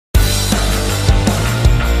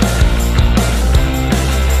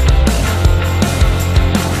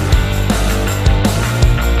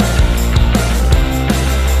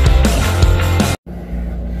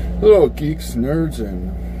Hello, geeks, nerds,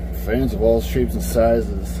 and fans of all shapes and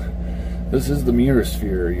sizes. This is the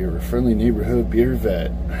Mirrorsphere, your friendly neighborhood beer vet.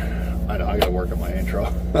 I know, I gotta work on my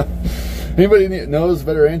intro. Anybody knows a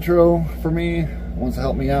better intro for me, wants to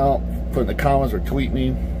help me out, put in the comments or tweet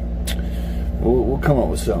me. We'll come up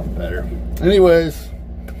with something better. Anyways,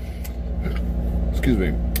 excuse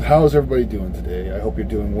me, how's everybody doing today? I hope you're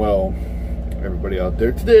doing well, everybody out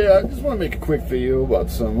there. Today, I just want to make a quick video about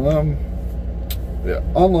some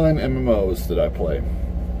online MMOs that I play.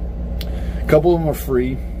 A couple of them are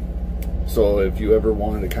free, so if you ever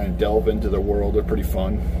wanted to kind of delve into their world, they're pretty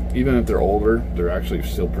fun. Even if they're older, they're actually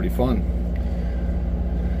still pretty fun.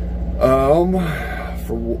 A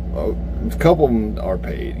couple of them are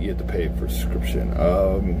paid. You have to pay for subscription.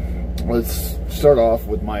 Let's start off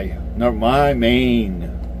with my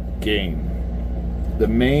main game. The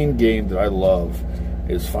main game that I love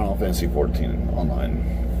is Final Fantasy XIV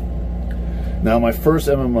Online. Now, my first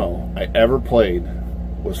MMO I ever played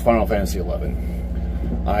was Final Fantasy XI.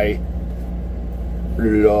 I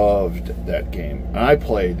loved that game. And I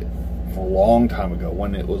played for a long time ago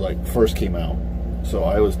when it was like first came out. So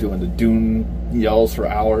I was doing the Dune yells for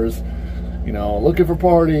hours, you know, looking for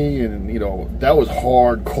party, and you know, that was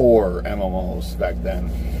hardcore MMOs back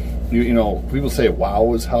then. You know, people say WoW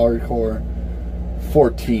was hardcore.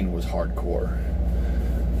 14 was hardcore.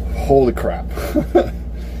 Holy crap.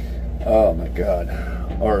 Oh my god.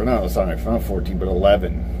 Or no, sorry, not 14, but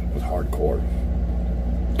 11 was hardcore.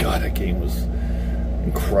 God, that game was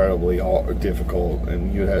incredibly difficult.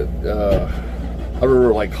 And you had, I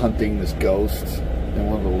remember like hunting this ghost in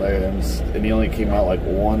one of the lands, and he only came out like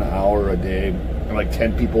 1 hour a day, and like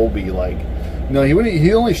 10 people would be like, no,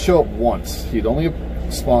 he'd only show up once. He'd only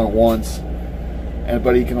spawn once,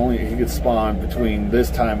 but he could spawn between this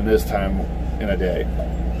time and this time in a day.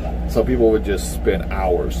 So people would just spend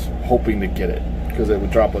hours hoping to get it, because it would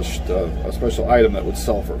drop a special item that would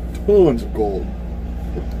sell for tons of gold,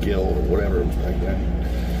 or gil, or whatever it was back then.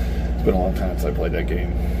 It's been a long time since I played that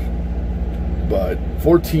game. But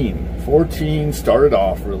 14 started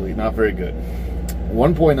off really not very good.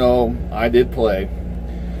 1.0 I did play.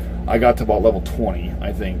 I got to about level 20,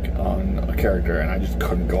 I think, on a character, and I just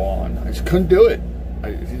couldn't go on. I just couldn't do it.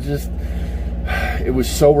 It was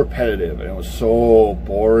so repetitive, and it was so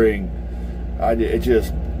boring. It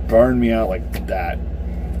just burned me out like that.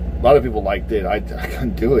 A lot of people liked it. I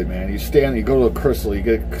couldn't do it, man. You go to a crystal, you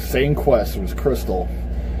get the same quest from this crystal,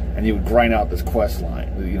 and you would grind out this quest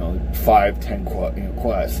line, you know, 5-10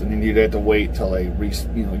 quests, and then you'd have to wait till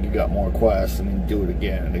you got more quests, and then do it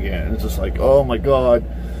again and again. And it's just like, oh my god.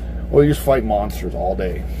 Well, you just fight monsters all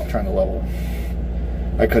day trying to level.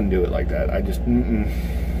 I couldn't do it like that. I just,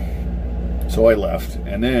 So I left,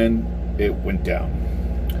 and then it went down,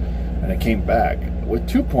 and I came back with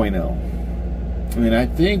 2.0. I mean, I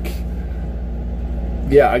think,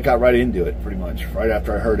 yeah, I got right into it pretty much. Right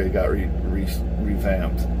after I heard it got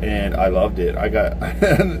revamped, and I loved it. I got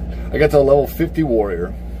to level 50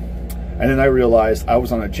 warrior, and then I realized I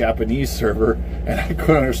was on a Japanese server, and I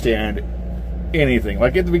couldn't understand anything.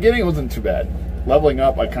 Like at the beginning, it wasn't too bad. Leveling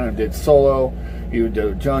up, I kind of did solo. You would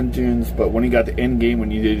do dungeons, but when you got to end game,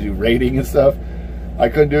 when you did do raiding and stuff, I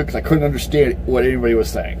couldn't do it because I couldn't understand what anybody was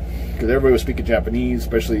saying, because everybody was speaking Japanese,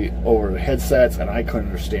 especially over the headsets, and I couldn't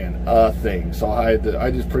understand a thing. So I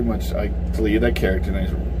just pretty much deleted that character,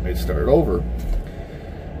 and I started over.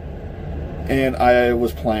 And I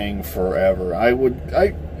was playing forever.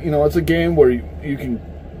 It's a game where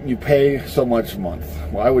you pay so much a month.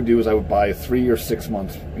 What I would do is I would buy 3 or 6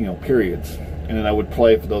 month periods. And then I would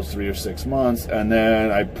play for those 3 or 6 months, and then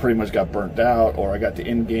I pretty much got burnt out, or I got to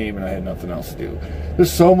end game and I had nothing else to do.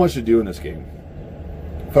 There's so much to do in this game.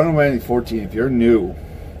 Final Fantasy XIV, if you're new,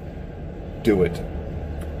 do it.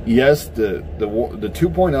 Yes, the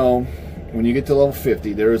 2.0, when you get to level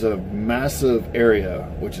 50, there is a massive area,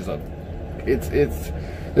 which is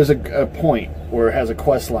there's a point where it has a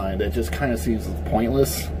quest line that just kind of seems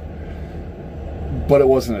pointless, but it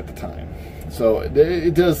wasn't at the time. So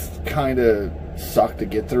it does kind of suck to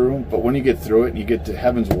get through, but when you get through it and you get to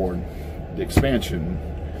Heaven's Ward, the expansion,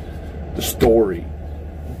 the story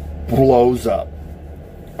blows up.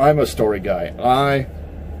 I'm a story guy. I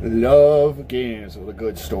love games with a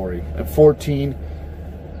good story. And 14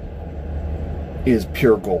 is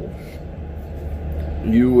pure gold.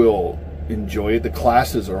 You will enjoy it. The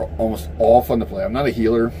classes are almost all fun to play. I'm not a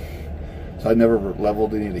healer, so I never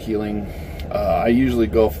leveled any of the healing. I usually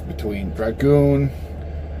go between Dragoon.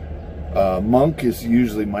 Monk is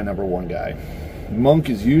usually my #1 guy. Monk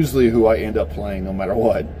is usually who I end up playing no matter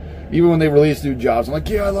what. Even when they release new jobs, I'm like,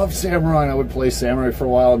 yeah, I love Samurai. And I would play Samurai for a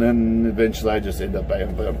while, and then eventually I just end up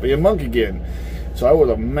being Monk again. So I was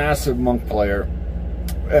a massive monk player.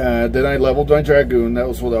 Then I leveled my Dragoon. That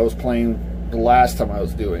was what I was playing the last time I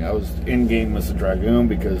was doing. I was in-game as a Dragoon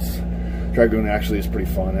because Dragoon actually is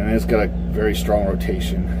pretty fun. And it's got a very strong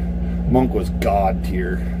rotation. Monk was god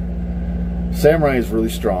tier. Samurai is really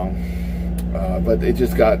strong. But it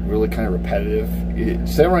just got really kind of repetitive.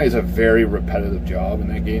 Samurai is a very repetitive job in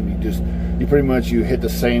that game. You pretty much hit the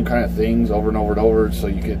same kind of things over and over and over, so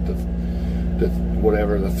you get the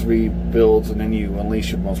 3 builds, and then you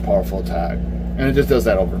unleash your most powerful attack, and it just does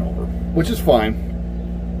that over and over, which is fine.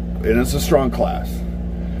 And it's a strong class,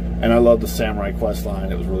 and I love the Samurai quest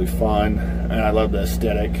line. It was really fun, and I love the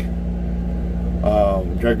aesthetic.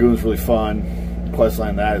 Dragoon's really fun.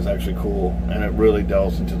 Questline that is actually cool, and it really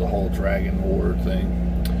delves into the whole dragon war thing.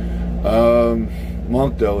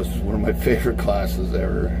 Monk, though, is one of my favorite classes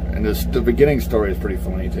ever, and the beginning story is pretty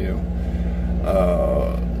funny too.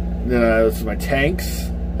 Then this is my tanks.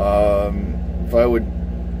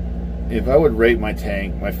 If I would rate my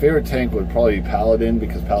tank, my favorite tank would probably be Paladin,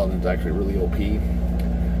 because Paladin's actually really OP.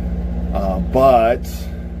 But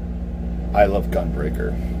I love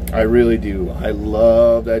Gunbreaker. I really do. I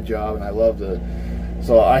love that job, and I love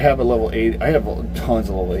so I have a level 80. I have tons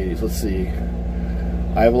of level 80s. Let's see.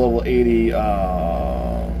 I have a level 80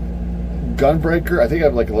 Gunbreaker. I think I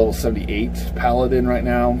have like a level 78 Paladin right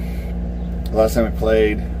now. The last time I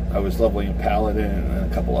played, I was leveling a Paladin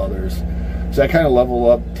and a couple others. So I kind of level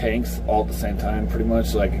up tanks all at the same time, pretty much,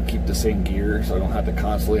 so I can keep the same gear, so I don't have to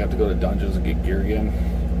constantly have to go to dungeons and get gear again.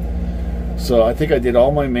 So I think I did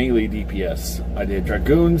all my melee DPS. I did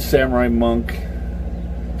Dragoon, Samurai, Monk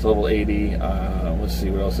to level 80. Let's see,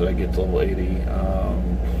 what else did I get to level 80?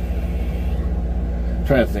 I'm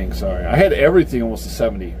trying to think, sorry. I had everything almost to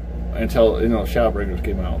 70 until, Shadowbringers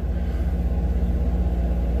came out.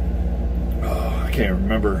 Oh, I can't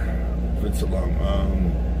remember. It's been so long.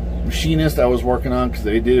 Machinist I was working on, because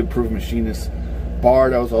they did improve Machinist.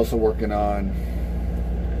 Bard I was also working on.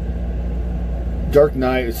 Dark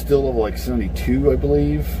Knight is still level like 72, I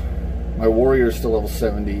believe. My Warrior is still level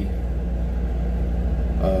 70.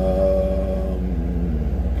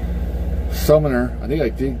 Summoner, I think I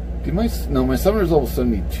did my Summoner is level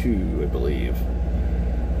 72, I believe.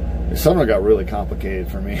 The Summoner got really complicated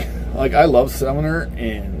for me. Like, I love Summoner,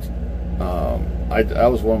 and I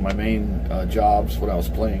was one of my main jobs when I was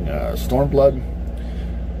playing Stormblood.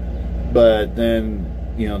 But then,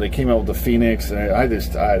 they came out with the Phoenix, and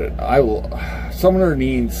Summoner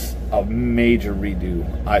needs a major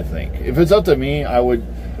redo, I think. If it's up to me,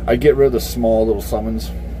 I'd get rid of the small little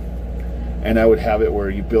summons, and I would have it where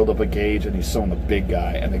you build up a gauge and you summon the big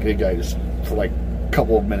guy, and the big guy just, for like a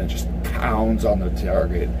couple of minutes, just pounds on the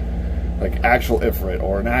target. Like actual Ifrit,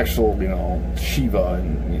 or an actual, Shiva,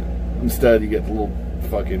 and instead you get the little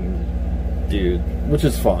fucking dude, which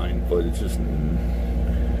is fine, but it's just...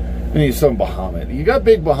 And you summon Bahamut. You got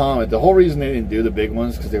big Bahamut. The whole reason they didn't do the big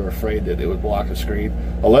ones because they were afraid that it would block the screen.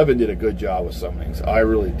 11 did a good job with summonings. I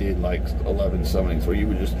really did like 11 summonings, where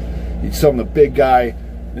you'd summon the big guy,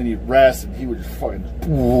 then you'd rest, and he would just fucking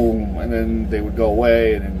boom, and then they would go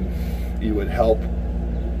away, and then you would help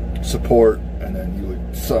support, and then you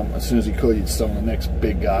would summon, as soon as you could, you'd summon the next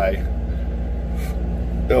big guy.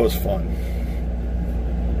 That was fun.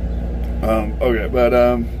 Okay, but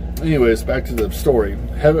anyways, back to the story.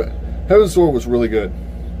 Heaven's Sword was really good.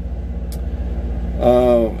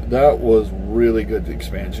 That was really good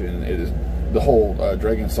expansion. The whole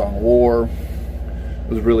Dragon Song War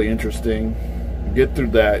was really interesting. You get through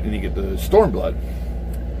that, and you get the Stormblood.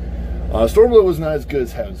 Stormblood was not as good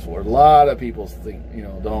as Heaven's Sword. A lot of people think,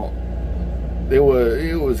 don't. It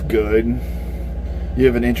was good. You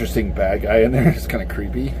have an interesting bad guy in there. It's kind of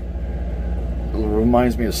creepy. It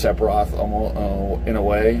reminds me of Sephiroth almost, in a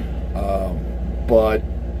way. But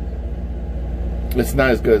it's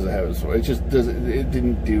not as good as a Heaven's Sword. It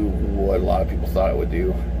didn't do what a lot of people thought it would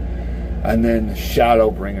do. And then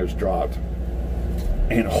Shadowbringers dropped,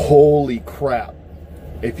 and holy crap!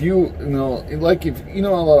 If a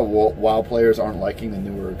lot of WoW players aren't liking the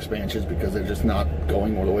newer expansions because they're just not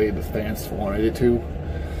going the way the fans wanted it to,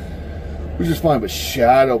 which is fine. But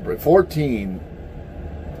 14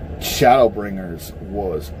 Shadowbringers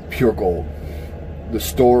was pure gold. The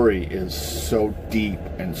story is so deep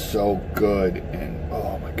and so good, and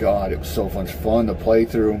oh my god, it was so much fun to play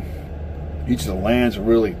through. Each of the lands are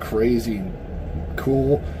really crazy and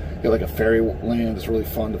cool. You got like a fairy land that's really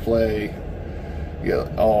fun to play. You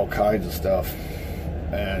got all kinds of stuff.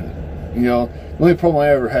 And, the only problem I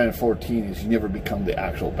ever had in 14 is you never become the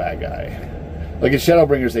actual bad guy. Like in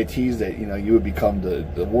Shadowbringers, they teased that, you would become the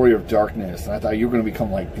Warrior of Darkness, and I thought you were going to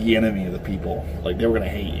become like the enemy of the people. Like, they were going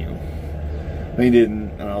to hate you. And he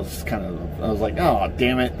didn't, and I was like, oh,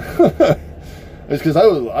 damn it. It's because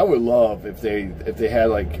I would love if they had,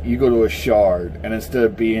 like, you go to a shard, and instead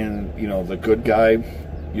of being, you know, the good guy,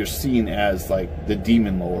 you're seen as, like, the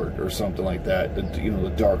demon lord or something like that, you know, the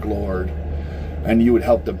dark lord, and you would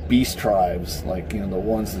help the beast tribes, like, you know, the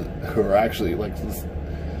ones who are actually, like,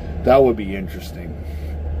 that would be interesting.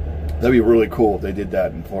 That'd be really cool if they did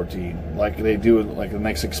that in 14. Like they do, like the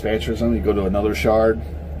next expansion or something, you go to another shard,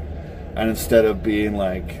 and instead of being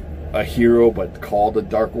like a hero but called the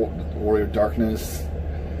Dark Warrior Darkness,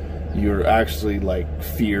 you're actually like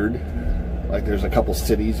feared. Like there's a couple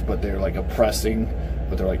cities, but they're like oppressing,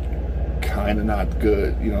 but they're like kind of not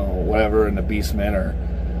good, you know, whatever. And the Beastmen are,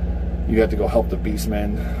 you have to go help the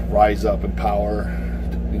Beastmen rise up in power,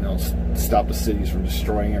 you know, stop the cities from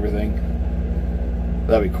destroying everything.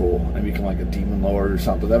 That'd be cool. And become like a demon lord or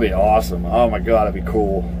something. That'd be awesome. Oh my god, that'd be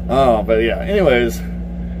cool. Oh, but yeah. Anyways,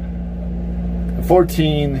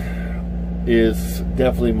 14 is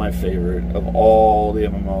definitely my favorite of all the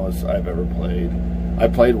MMOs I've ever played. I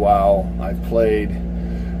played WoW.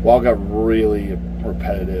 WoW got really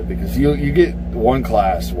repetitive because you get one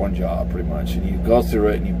class, one job pretty much, and you go through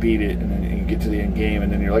it and you beat it, and then you get to the end game,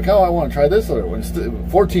 and then you're like, oh, I want to try this other one.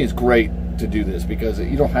 14 is great to do this because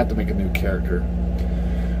you don't have to make a new character.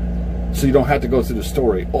 So you don't have to go through the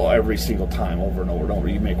story every single time over and over and over.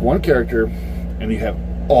 You make one character and you have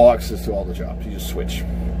all access to all the jobs. You just switch.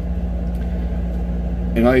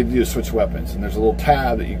 And all you do is switch weapons. And there's a little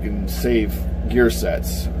tab that you can save gear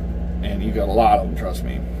sets. And you got a lot of them, trust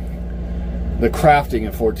me. The crafting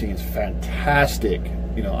in 14 is fantastic.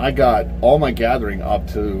 You know, I got all my gathering up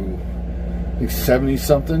to, I think, 70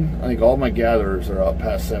 something. I think all my gatherers are up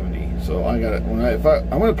past 70. So I got it. I'm going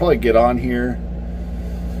to probably get on here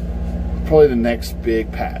probably the next big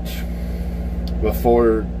patch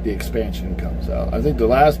before the expansion comes out. I think the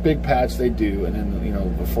last big patch they do, and then, you know,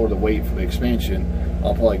 before the wait for the expansion,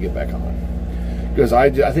 I'll probably get back on. Because I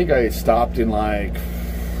think I stopped in like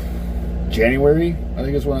January, I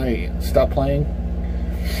think is when I stopped playing.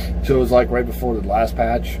 So it was like right before the last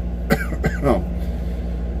patch.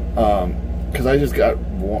 Because I just got,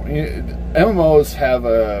 MMOs have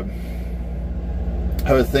a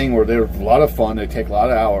thing where they're a lot of fun, they take a lot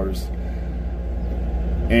of hours.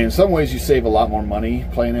 And in some ways, you save a lot more money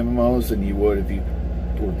playing MMOs than you would if you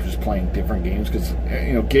were just playing different games. Because,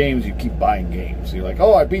 you know, games, you keep buying games. You're like,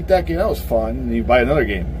 oh, I beat that game, that was fun. And you buy another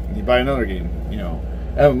game. And you buy another game. You know,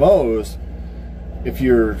 MMOs,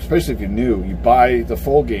 especially if you're new, you buy the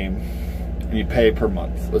full game and you pay per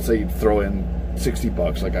month. Let's say you throw in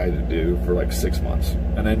 $60 like I had to do for like 6 months.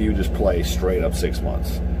 And then you just play straight up 6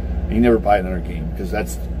 months. And you never buy another game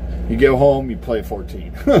because you go home, you play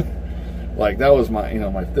 14. Like that was my, you know,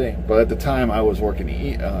 my thing. But at the time I was working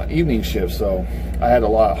evening shifts, so I had a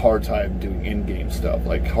lot of hard time doing in-game stuff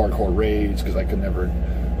like hardcore raids because I could never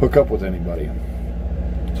hook up with anybody.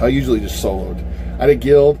 So I usually just soloed. I had a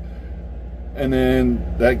guild, and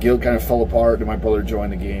then that guild kind of fell apart, and my brother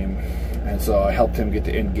joined the game, and so I helped him get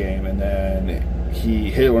to end game, and then he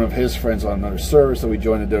hit one of his friends on another server, so we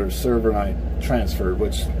joined another server, and I transferred,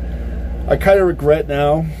 which I kind of regret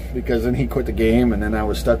now, because then he quit the game, and then I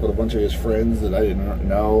was stuck with a bunch of his friends that I didn't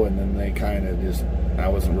know, and then they kind of just, I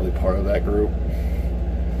wasn't really part of that group.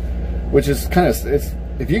 Which is kind of,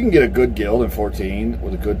 if you can get a good guild in 14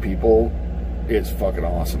 with the good people, it's fucking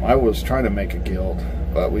awesome. I was trying to make a guild,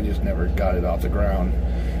 but we just never got it off the ground,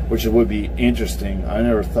 which would be interesting. I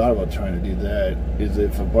never thought about trying to do that, is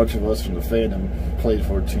if a bunch of us from the fandom played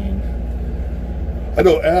 14. I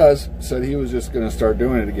know Az said he was just going to start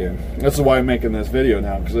doing it again. That's why I'm making this video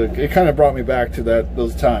now, because it kind of brought me back to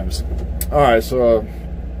those times. Alright, so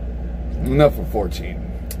enough of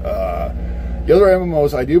 14. The other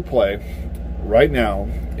MMOs I do play right now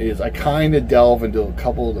is I kind of delve into a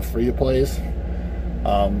couple of the free-to-plays.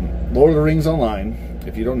 Lord of the Rings Online,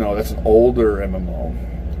 if you don't know, that's an older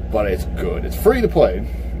MMO, but it's good. It's free to play.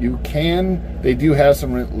 They do have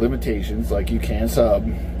some limitations, like you can sub,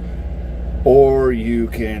 or you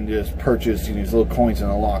can just purchase these little coins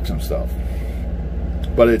and unlock some stuff.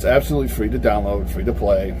 But it's absolutely free to download, free to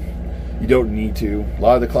play. You don't need to. A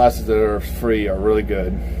lot of the classes that are free are really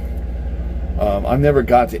good. I've never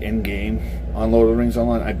got to end game on Lord of the Rings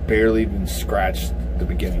Online. I barely even scratched the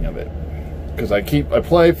beginning of it. Because I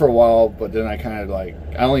play for a while, but then I kind of like,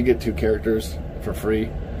 I only get 2 characters for free.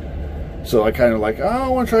 So I kind of like, oh, I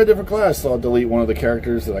want to try a different class. So I'll delete one of the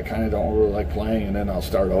characters that I kind of don't really like playing, and then I'll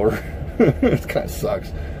start over. It kind of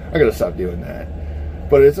sucks. I gotta stop doing that.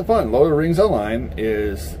 But it's a fun. Lord of the Rings Online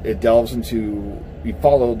it delves into, you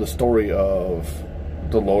follow the story of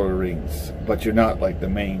the Lord of the Rings, but you're not like the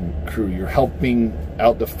main crew. You're helping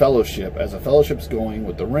out the Fellowship. As the Fellowship's going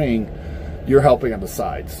with the ring, you're helping on the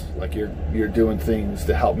sides. Like you're doing things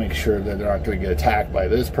to help make sure that they're not going to get attacked by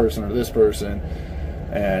this person or this person.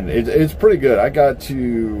 And it's pretty good. I got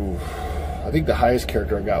to, I think the highest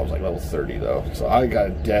character I got was like level 30 though. So I got to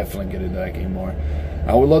definitely get into that game more.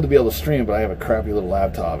 I would love to be able to stream, but I have a crappy little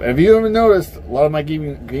laptop. And if you haven't noticed, a lot of my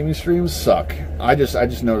gaming streams suck. I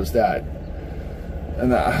just noticed that.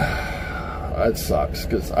 And that sucks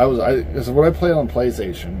because when I play on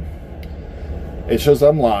PlayStation, it shows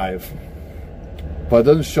I'm live, but it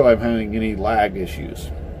doesn't show I'm having any lag issues.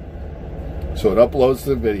 So it uploads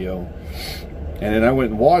the video, and then I went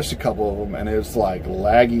and watched a couple of them, and it's like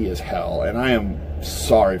laggy as hell. And I am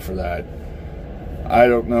sorry for that. I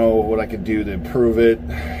don't know what I could do to improve it.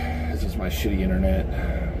 This is my shitty internet.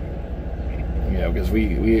 Yeah, because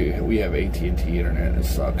we have AT&T internet. It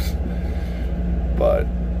sucks. But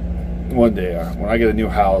one day, when I get a new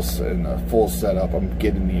house and a full setup, I'm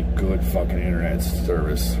getting me a good fucking internet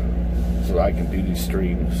service so that I can do these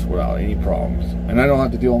streams without any problems. And I don't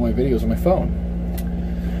have to do all my videos on my phone.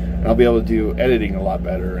 And I'll be able to do editing a lot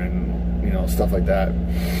better and, you know, stuff like that.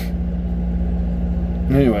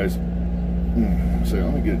 Anyways, so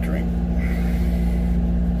let me get a drink.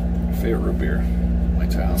 Favorite root beer, my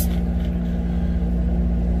house.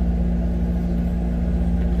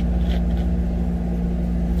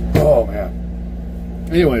 Oh man.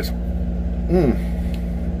 Anyways,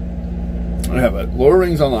 I have it. Lord of the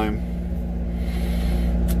Rings Online.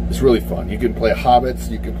 It's really fun. You can play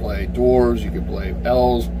hobbits, you can play dwarves, you can play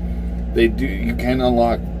elves. You can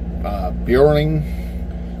unlock Bjorning,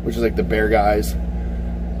 which is like the bear guys.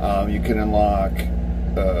 You can unlock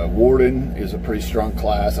Warden is a pretty strong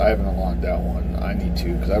class. I haven't unlocked that one. I need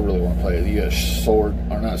to because I really want to play it. You get a sword,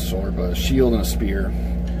 or not a sword, but a shield and a spear.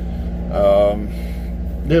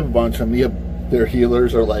 They have a bunch of them. Their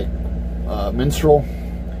healers are like minstrel,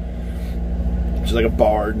 which is like a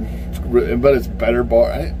bard, but it's better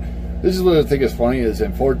bard. This is what I think is funny is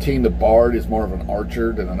in 14 the bard is more of an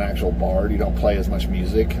archer than an actual bard. You don't play as much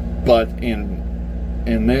music, but in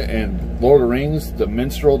Lord of the Rings, the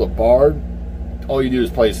minstrel, the bard, all you do is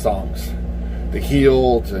play songs to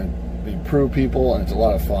heal, to improve people, and it's a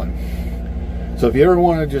lot of fun. So if you ever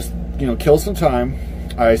want to just, you know, kill some time,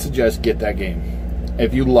 I suggest get that game.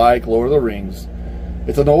 If you like Lord of the Rings,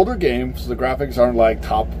 it's an older game, so the graphics aren't like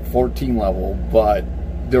top 14 level, but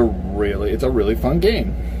it's a really fun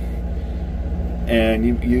game. And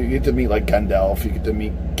you get to meet like Gandalf, you get to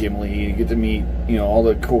meet Gimli, you get to meet, you know, all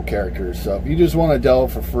the cool characters. So if you just want to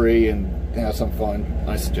delve for free and have some fun,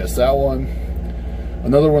 I suggest that one.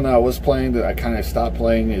 Another one that I was playing that I kind of stopped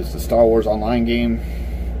playing is the Star Wars Online game.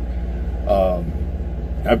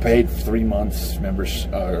 I paid 3 months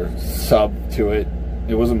sub to it.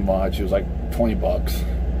 It wasn't much. It was like 20 bucks.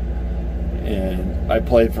 And I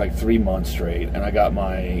played for like 3 months straight. And I got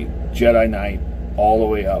my Jedi Knight all the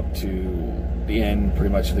way up to the end,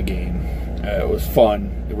 pretty much, of the game. It was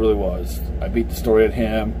fun. It really was. I beat the story at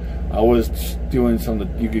him. I was doing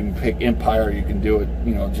you can pick Empire, you can do it,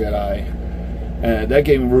 you know, Jedi. And that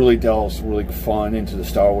game really delves really fun into the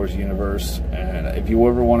Star Wars universe. And if you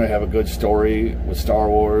ever want to have a good story with Star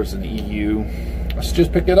Wars and the EU, let's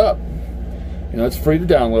just pick it up. You know, it's free to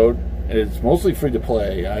download. It's mostly free to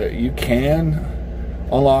play. You can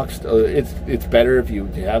unlock. It's better if you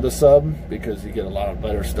have the sub because you get a lot of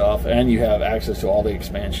better stuff and you have access to all the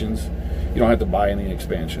expansions. You don't have to buy any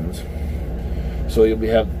expansions. So you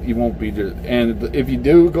won't be, and if you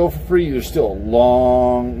do go for free, there's still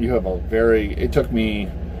it took me,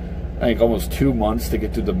 I think, almost 2 months to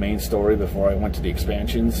get to the main story before I went to the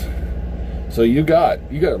expansions. So you got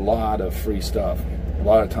a lot of free stuff, a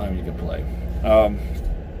lot of time you can play.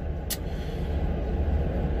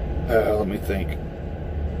 Let me think.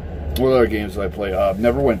 What other games do I play?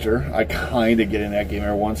 Neverwinter. I kind of get in that game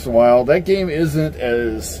every once in a while. That game isn't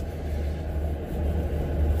as,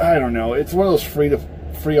 I don't know. It's one of those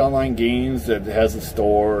free online games that has a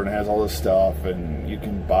store and has all this stuff, and you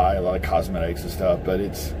can buy a lot of cosmetics and stuff. But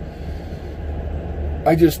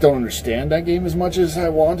I just don't understand that game as much as I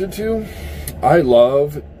wanted to. I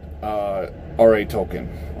love R.A. Tolkien,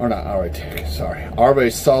 or not R.A. Tolkien. Sorry, R.A.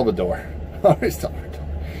 Salvador.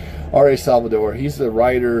 R.A. Salvador. He's the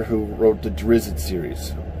writer who wrote the Drizzt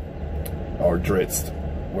series, or Drizzt,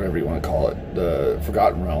 whatever you want to call it, the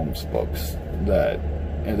Forgotten Realms books.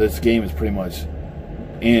 And this game is pretty much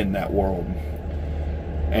in that world.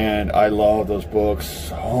 And I love those books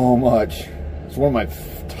so much. It's one of my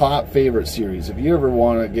top favorite series. If you ever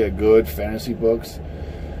want to get good fantasy books,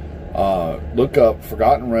 look up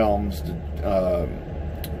Forgotten Realms,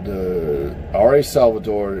 the R.A.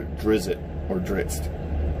 Salvador Drizzt, or Drizzt.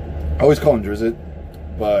 I always call him Drizzt,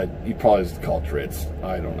 but you probably just call it Drizzt.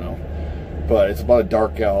 I don't know. But it's about a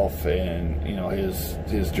dark elf and, you know, his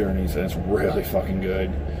journeys, and it's really fucking good.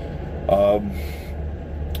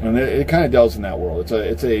 And it kind of delves in that world.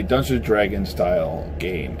 It's a Dungeons and Dragons style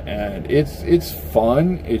game, and it's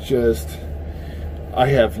fun. It's just, I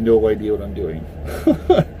have no idea what I'm doing.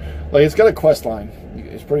 Like, it's got a quest line.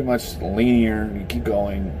 It's pretty much linear. You keep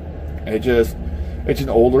going. It's an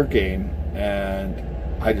older game, and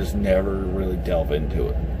I just never really delve into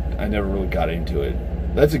it. I never really got into it.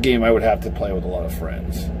 That's a game I would have to play with a lot of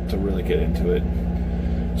friends to really get into it.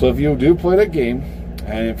 So if you do play that game,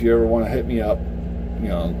 and if you ever want to hit me up, you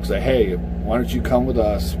know, say, hey, why don't you come with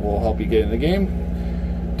us? We'll help you get in the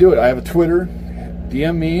game. Do it. I have a Twitter.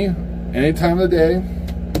 DM me any time of the day,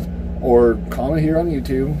 or comment here on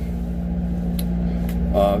YouTube.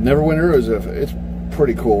 Neverwinter it's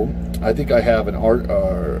pretty cool. I think I have a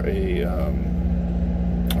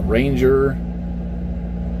ranger.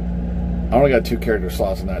 I only got 2 character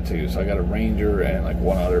slots in that too, so I got a ranger and like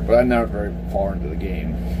 1 other, but I'm not very far into the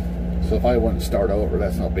game. So if I want to start over,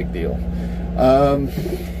 that's no big deal.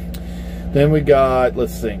 Then we got,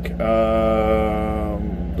 let's think,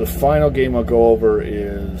 the final game I'll go over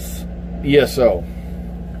is ESO,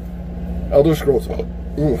 Elder Scrolls.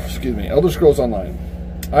 Excuse me, Elder Scrolls Online.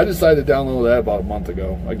 I decided to download that about a month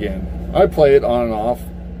ago. Again, I play it on and off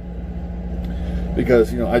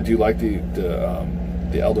because, you know, I do like the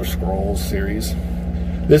Elder Scrolls series.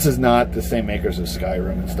 This is not the same makers as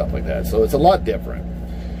Skyrim and stuff like that, so it's a lot different.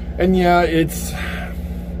 And yeah, it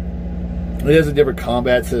has a different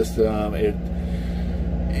combat system.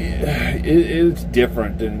 It's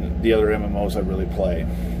different than the other MMOs I really play.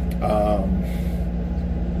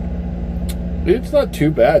 It's not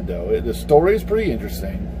too bad though. The story is pretty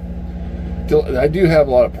interesting. I do have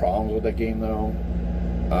a lot of problems with that game though.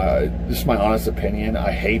 This is my honest opinion.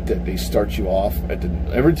 I hate that they start you off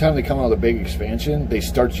every time they come out with a big expansion, they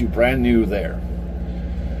start you brand new there.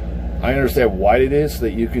 I understand why it is, so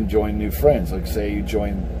that you can join new friends. Like, say you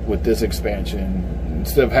join with this expansion,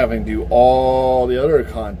 instead of having to do all the other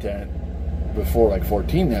content before like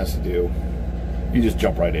 14 has to do, you just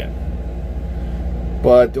jump right in.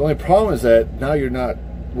 But the only problem is that now you're not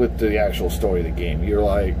with the actual story of the game. You're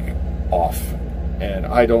like off. And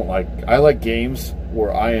I like games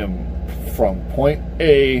where I am from point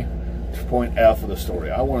A to point F of the story.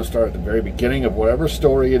 I want to start at the very beginning of whatever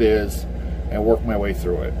story it is and work my way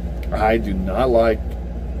through it. I do not like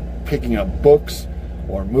picking up books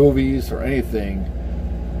or movies or anything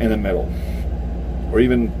in the middle, or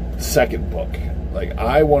even second book. Like,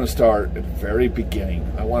 I want to start at the very beginning.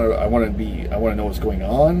 I want to know what's going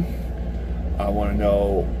on. I want to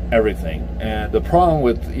know everything. And the problem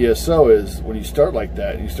with ESO is when you start like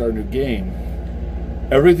that, you start a new game,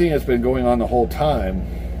 everything that's been going on the whole time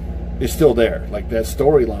is still there. Like, that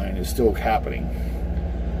storyline is still happening.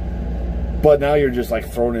 But now you're just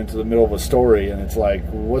like thrown into the middle of a story, and it's like,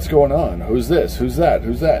 what's going on? Who's this? Who's that?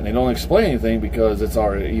 Who's that? And they don't explain anything because it's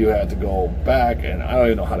already, you had to go back, and I don't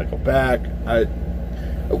even know how to go back. I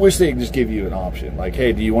wish they could just give you an option. Like,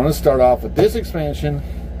 hey, do you want to start off with this expansion,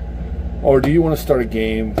 or do you want to start a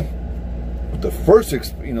game with the first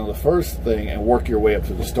thing and work your way up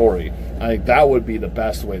to the story? I think that would be the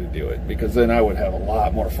best way to do it, because then I would have a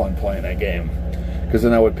lot more fun playing that game. Because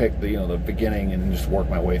then I would pick the beginning and just work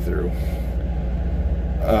my way through.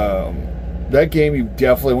 That game you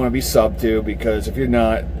definitely want to be subbed to, because if you're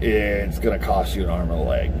not, it's going to cost you an arm and a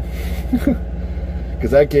leg.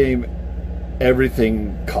 Because that game,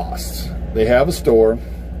 everything costs. They have a store.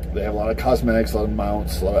 They have a lot of cosmetics, a lot of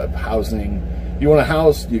mounts, a lot of housing. You want a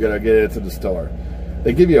house, you got to get it to the store.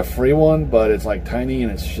 They give you a free one, but it's like tiny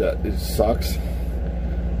and it sucks.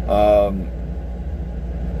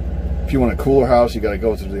 If you want a cooler house, you got to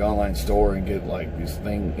go to the online store and get like these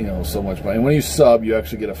things, so much money. And when you sub, you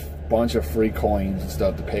actually get a bunch of free coins and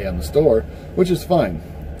stuff to pay on the store, which is fine.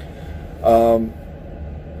 But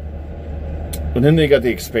then they got the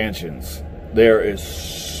expansions. There is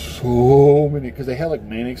so many, because they have like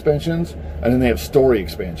main expansions, and then they have story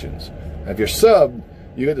expansions. And if you're subbed,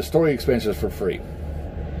 you get the story expansions for free.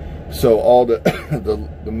 So all the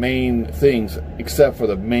the main things, except for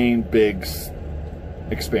the main big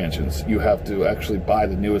expansions, you have to actually buy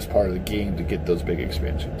the newest part of the game to get those big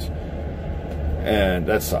expansions, and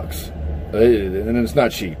that sucks. And it's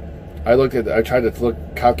not cheap. I tried to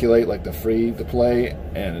calculate like the free to play,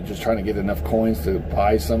 and just trying to get enough coins to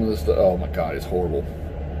buy some of this stuff. Oh my god, it's horrible.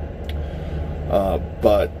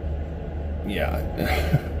 But yeah.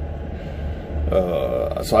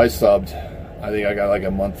 So I subbed. I think I got like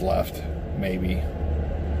a month left, maybe.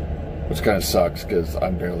 which kind of sucks because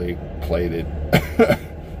I barely played it.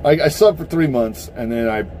 I subbed for 3 months, and then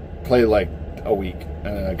I played like a week,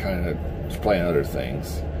 and then I kind of was playing other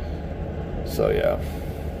things. So yeah.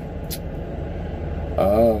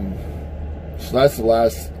 So that's the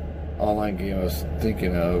last online game I was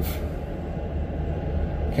thinking of.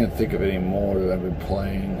 Can't think of any more that I've been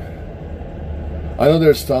playing. I know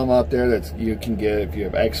there's some out there that you can get if you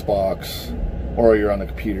have Xbox or you're on the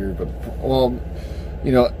computer, but well,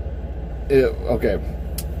 you know, okay.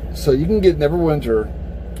 So you can get Neverwinter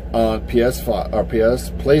on PS5 or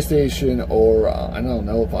PlayStation, or I don't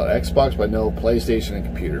know about Xbox, but I know PlayStation and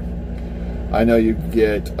computer. I know you can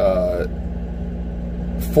get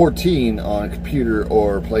 14 on computer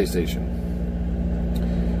or PlayStation.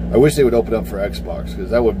 I wish they would open up for Xbox,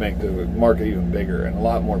 because that would make the market even bigger, and a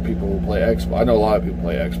lot more people will play Xbox. I know a lot of people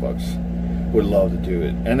play Xbox, would love to do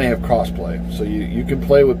it, and they have crossplay, so you can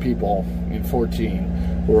play with people in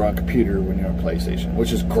 14 who are on computer when you're on PlayStation,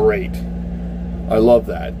 which is great. I love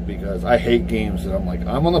that, because I hate games that I'm like,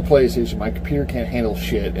 I'm on the PlayStation, my computer can't handle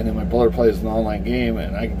shit, and then my brother plays an online game,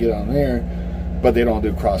 and I can get on there, but they don't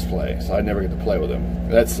do crossplay, so I never get to play with them.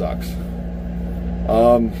 That sucks.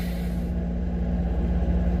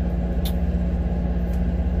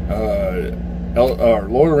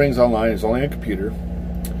 Lord of the Rings Online is only on computer,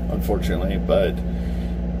 unfortunately, but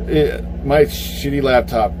my shitty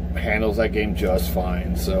laptop handles that game just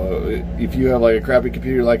fine. So if you have like a crappy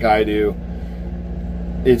computer like I do,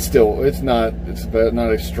 it's not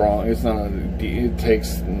as strong. It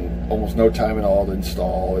takes almost no time at all to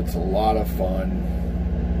install. It's a lot of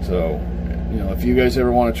fun. So, you know, if you guys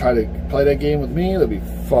ever want to try to play that game with me, that'd be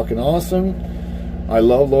fucking awesome. I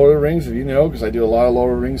love Lord of the Rings, if you know, because I do a lot of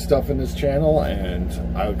Lord of the Rings stuff in this channel, and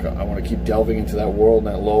I want to keep delving into that world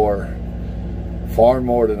and that lore far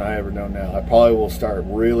more than I ever know now. I probably will start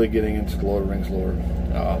really getting into the Lord of the Rings lore.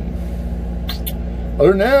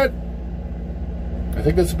 Other than that, I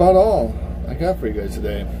think that's about all I got for you guys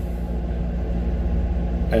today.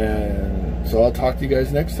 And so I'll talk to you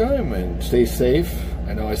guys next time, and stay safe.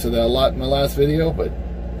 I know I said that a lot in my last video, but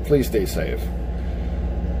please stay safe.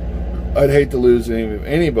 I'd hate to lose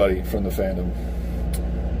anybody from the fandom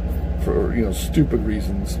for, you know, stupid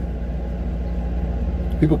reasons.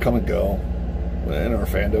 People come and go in our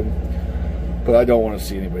fandom, but I don't want to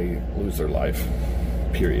see anybody lose their life,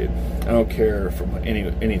 period. I don't care from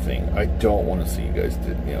anything. I don't want to see you guys,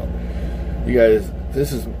 you know, you guys,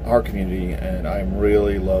 this is our community, and I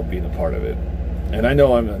really love being a part of it. And I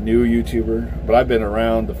know I'm a new YouTuber, but I've been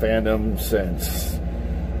around the fandom since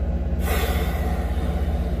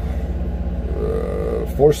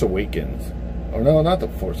Force Awakens. Oh no, not the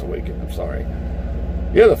Force Awakens, I'm sorry.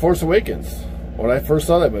 Yeah, the Force Awakens. When I first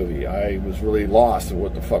saw that movie, I was really lost in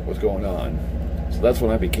what the fuck was going on. So that's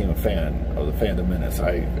when I became a fan of the Fandom Menace.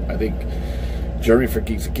 I think Journey for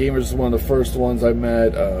Geeks and Gamers is one of the first ones I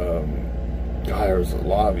met. God, there was a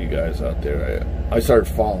lot of you guys out there. I started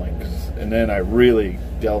following, and then I really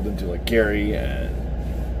delved into like Gary and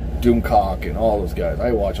Doomcock and all those guys.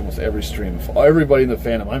 I watch almost every stream. Everybody in the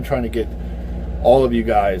fandom. I'm trying to get all of you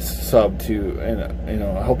guys sub to, and you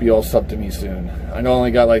know, I hope you all sub to me soon. I know I only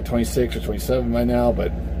got like 26 or 27 by now,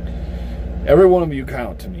 but every one of you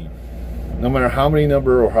count to me. No matter how many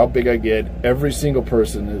number or how big I get, every single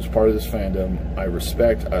person that is part of this fandom, I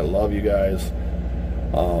respect. I love you guys.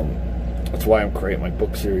 That's why I'm creating my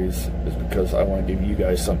book series, is because I want to give you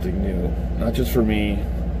guys something new, not just for me,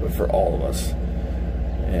 but for all of us.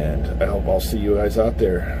 And I hope I'll see you guys out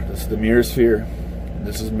there. This is the Mirror Sphere.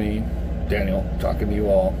 This is me, Daniel, talking to you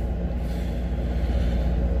all,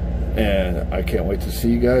 and I can't wait to see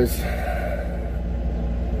you guys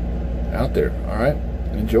out there. All right,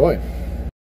 enjoy.